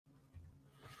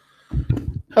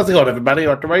How's it going, everybody?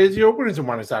 Arthur Reyes here,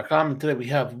 Whiners.com, and today we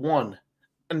have one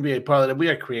NBA parlay that we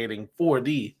are creating for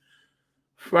the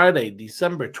Friday,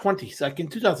 December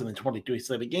 22nd, 2023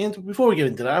 slate of games. But before we get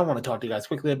into that, I want to talk to you guys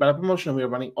quickly about a promotion we are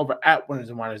running over at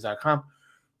Whiners.com,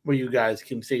 where you guys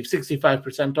can save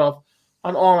 65% off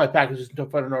on all my packages until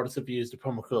further notice if you use the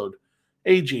promo code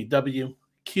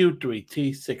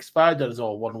AGWQ3T65. That is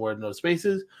all one word, no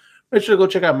spaces. Make sure to go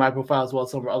check out my profile as well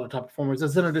as some of our other top performers.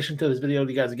 As in addition to this video,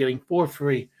 you guys are getting for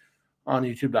free on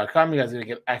YouTube.com. You guys are going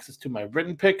to get access to my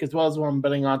written pick as well as what I'm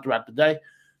betting on throughout the day,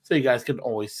 so you guys can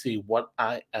always see what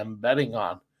I am betting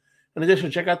on. In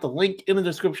addition, check out the link in the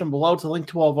description below to link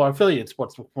to all of our affiliate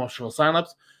sportsbook promotional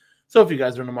signups. So if you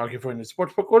guys are in the market for a new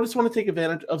sportsbook or just want to take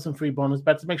advantage of some free bonus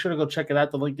bets, make sure to go check it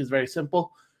out. The link is very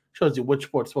simple. Shows you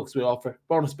which sportsbooks we offer,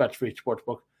 bonus bets for each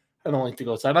sportsbook, and a link to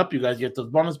go sign up. You guys get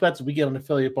those bonus bets. We get an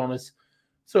affiliate bonus,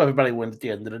 so everybody wins at the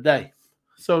end of the day.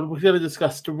 So we're going to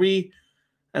discuss 3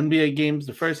 NBA games.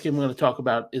 The first game we're going to talk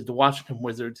about is the Washington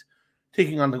Wizards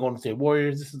taking on the Golden State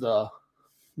Warriors. This is the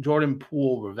Jordan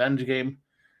Poole revenge game,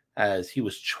 as he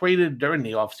was traded during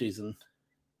the offseason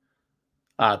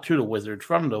to the Wizards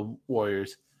from the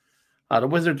Warriors. The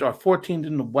Wizards are 14th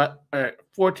in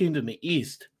the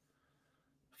East,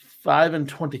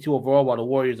 5-22 overall, while the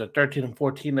Warriors are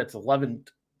 13-14. That's 11th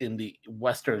in the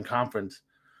Western Conference.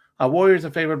 Warriors are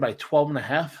favored by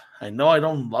 12.5. I know I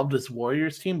don't love this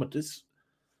Warriors team, but this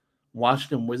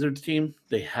Washington Wizards team,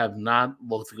 they have not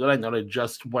looked good. I know they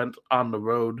just went on the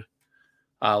road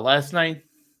last night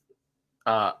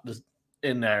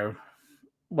in their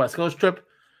West Coast trip.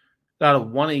 Got a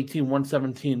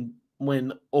 118-117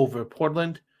 win over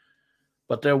Portland.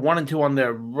 But they're 1-2 on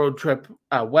their road trip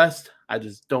out west. I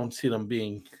just don't see them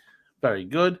being very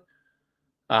good.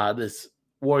 This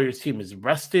Warriors team is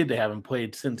rested. They haven't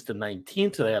played since the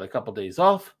 19th, so they had a couple days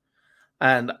off.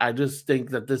 And I just think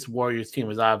that this Warriors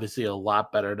team is obviously a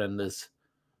lot better than this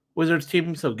Wizards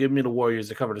team, so give me the Warriors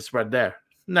to cover the spread there.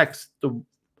 Next,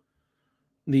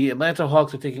 the Atlanta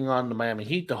Hawks are taking on the Miami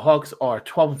Heat. The Hawks are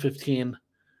 12-15.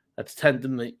 That's 10th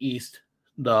in the East.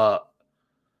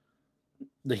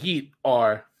 The Heat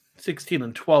are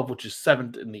 16-12, which is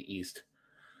 7th in the East.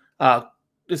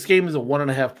 This game is a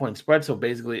 1.5 point spread, so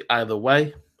basically either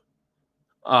way.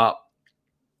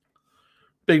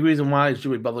 Big reason why is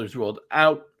Jimmy Butler's ruled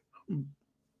out.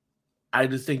 I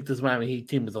just think this Miami Heat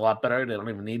team is a lot better. They don't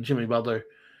even need Jimmy Butler.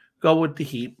 Go with the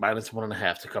Heat,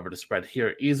 -1.5 to cover the spread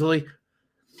here easily.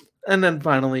 And then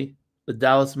finally, the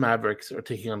Dallas Mavericks are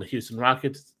taking on the Houston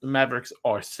Rockets. The Mavericks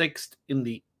are 6th in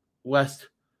the West,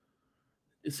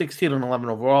 16-11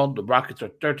 overall. The Rockets are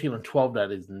 13-12.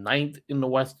 That is 9th in the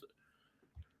West.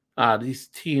 These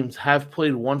teams have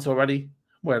played once already,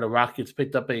 where the Rockets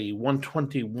picked up a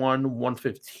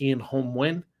 121-115 home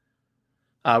win.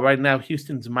 Right now,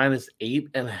 Houston's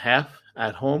 -8.5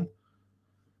 at home.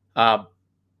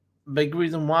 Big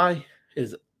reason why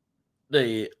is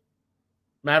the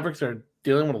Mavericks are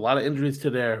dealing with a lot of injuries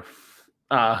to their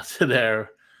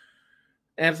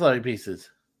ancillary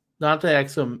pieces. Dante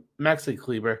Exum, Maxi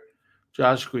Kleber,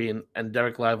 Josh Green, and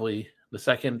Derek Lively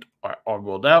II are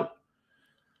ruled out.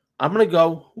 I'm going to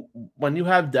go, when you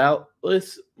have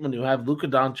Dallas, when you have Luka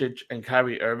Doncic and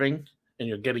Kyrie Irving, and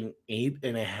you're getting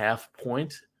 8.5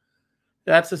 points,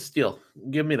 that's a steal.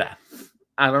 Give me that.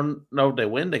 I don't know if they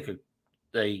win. They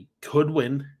could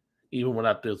win even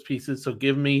without those pieces. So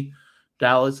give me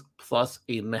Dallas plus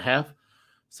 8.5.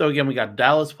 So again, we got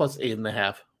Dallas plus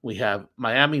 8.5. We have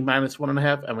Miami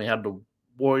 -1.5, and we have the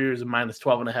Warriors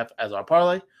 -12.5 as our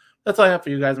parlay. That's all I have for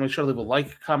you guys. Make sure to leave a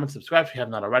like, comment, subscribe if you have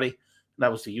not already. And I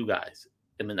will see you guys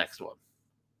in the next one.